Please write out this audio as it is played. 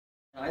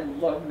I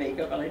love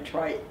makeup and I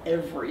try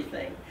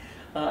everything.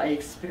 I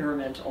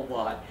experiment a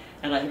lot.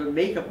 And I have a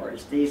makeup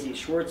artist, Daisy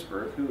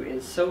Schwartzberg, who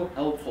is so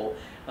helpful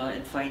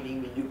in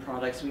finding me new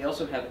products. We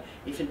also have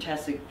a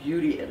fantastic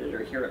beauty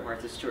editor here at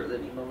Martha Stewart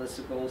Living,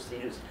 Melissa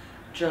Goldstein, who's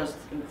just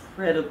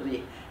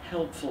incredibly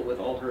helpful with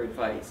all her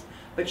advice.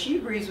 But she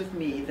agrees with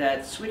me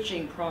that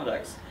switching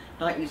products,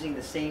 not using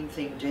the same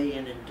thing day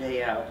in and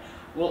day out,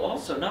 will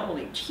also not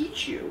only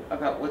teach you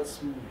about what's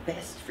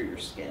best for your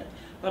skin,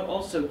 but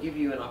also give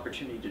you an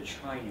opportunity to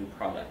try new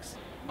products.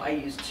 I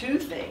use two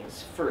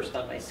things first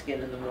on my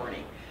skin in the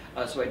morning.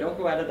 So I don't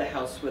go out of the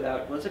house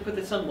without, once I put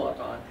the sunblock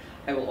on,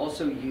 I will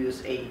also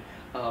use a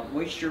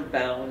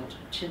moisture-bound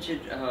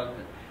tinted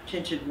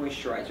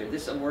moisturizer.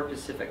 This Amore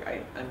Pacific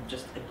I'm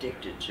just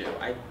addicted to.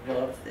 I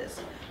love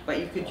this. But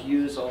you could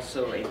use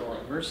also a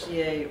Laura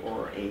Mercier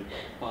or a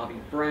Bobbi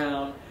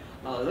Brown.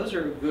 Those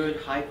are good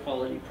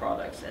high-quality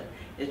products, and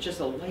it's just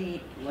a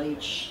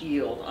light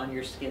shield on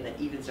your skin that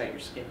evens out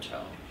your skin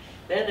tone.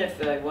 Then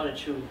if I wanted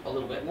to a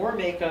little bit more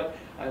makeup,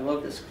 I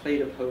love this Clé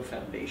de Peau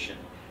foundation.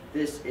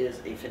 This is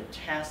a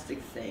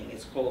fantastic thing.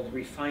 It's called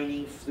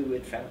Refining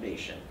Fluid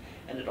Foundation,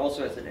 and it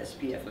also has an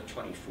SPF of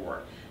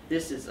 24.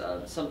 This is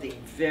something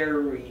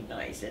very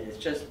nice, and it's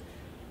just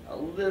a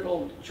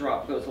little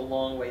drop goes a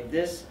long way.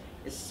 This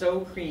is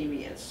so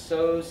creamy and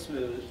so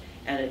smooth,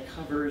 and it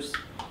covers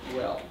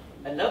well.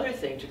 Another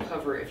thing to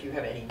cover if you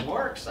have any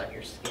marks on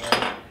your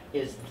skin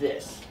is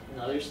this.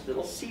 Another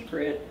little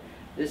secret.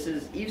 This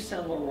is Yves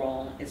Saint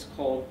Laurent. It's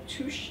called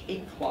Touche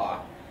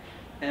Eclat.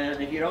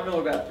 And if you don't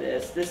know about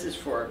this, this is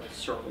for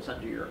circles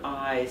under your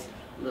eyes,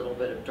 a little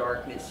bit of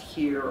darkness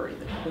here or in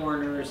the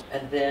corners.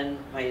 And then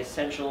my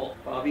essential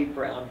Bobbi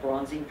Brown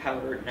Bronzing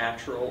Powder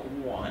Natural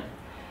 1.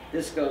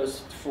 This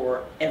goes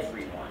for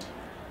everyone.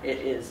 It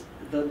is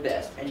the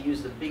best. And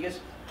use the biggest,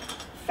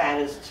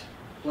 fattest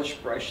blush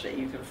brush that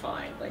you can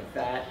find, like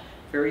that.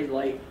 Very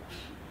light,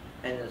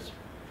 and it's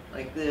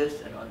like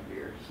this, and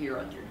here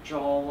on your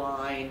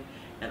jawline,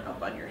 and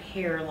up on your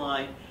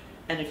hairline.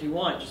 And if you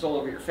want, just all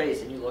over your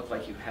face, and you look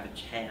like you have a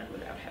tan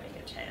without having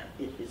a tan.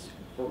 It is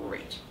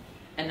great.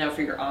 And now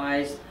for your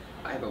eyes,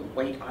 I have a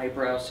white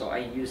eyebrow, so I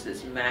use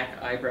this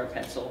MAC eyebrow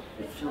pencil.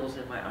 It fills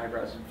in my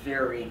eyebrows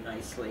very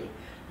nicely.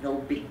 No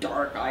big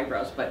dark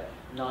eyebrows, but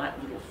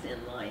not little thin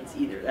lines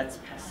either. That's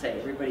passé.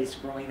 Everybody's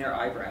growing their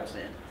eyebrows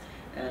in.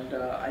 And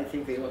I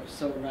think they look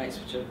so nice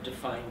to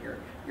define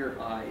your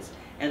eyes.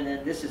 And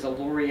then this is a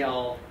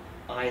L'Oreal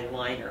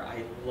eyeliner.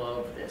 I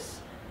love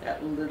this.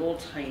 That little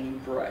tiny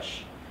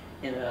brush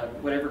in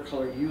whatever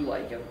color you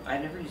like. I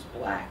never use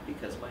black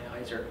because my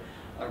eyes are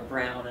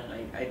brown,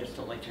 and I just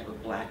don't like to have a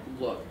black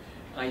look.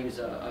 I use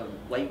a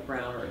light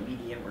brown or a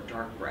medium or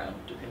dark brown,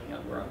 depending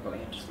on where I'm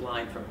going. I just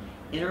line from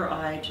inner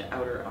eye to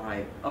outer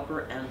eye,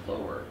 upper and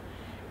lower.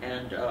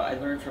 And I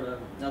learned from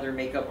another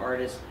makeup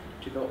artist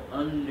to go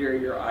under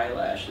your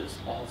eyelashes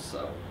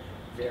also.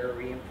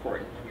 Very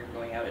important when you're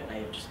going out at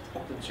night. It just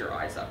opens your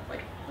eyes up like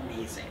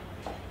amazing.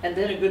 And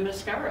then a good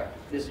mascara.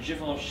 This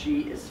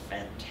Givenchy is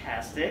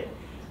fantastic.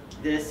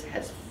 This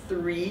has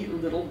 3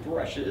 little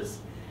brushes.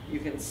 You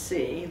can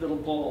see, little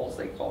balls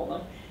they call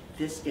them.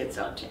 This gets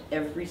onto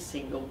every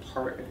single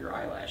part of your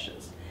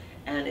eyelashes.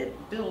 And it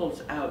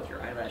builds out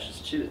your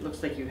eyelashes too. It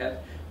looks like you have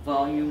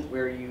volume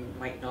where you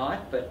might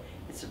not, but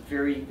it's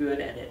very good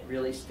and it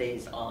really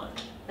stays on.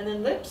 And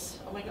then lips,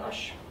 oh my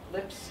gosh,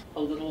 lips, a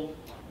little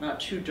not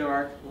too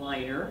dark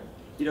liner.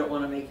 You don't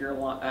want to make your,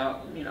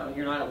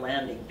 you're not a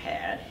landing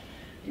pad.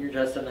 You're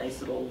just a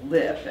nice little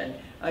lip,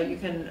 and you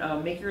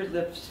can make your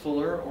lips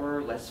fuller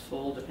or less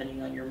full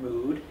depending on your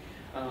mood.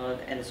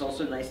 And it's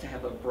also nice to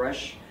have a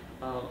brush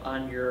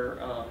on your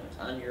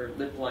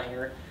lip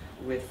liner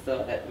with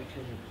that we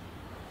can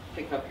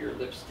pick up your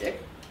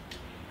lipstick.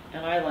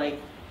 And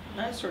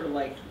I sort of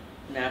like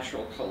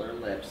natural color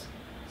lips,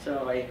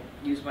 so I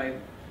use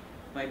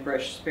my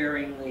brush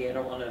sparingly. I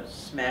don't want to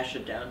smash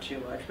it down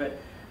too much, but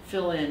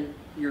fill in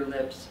your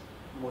lips,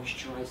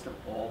 moisturize them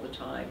all the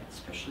time,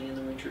 especially in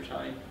the winter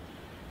time.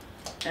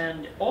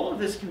 And all of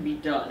this can be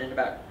done in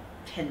about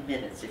 10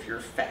 minutes if you're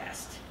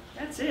fast.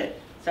 That's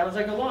it. Sounds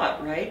like a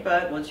lot, right?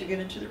 But once you get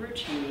into the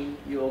routine,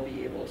 you'll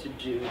be able to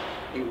do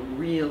a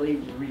really,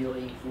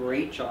 really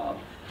great job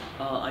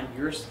on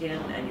your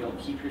skin, and you'll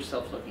keep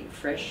yourself looking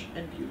fresh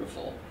and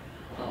beautiful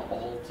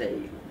all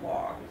day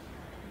long.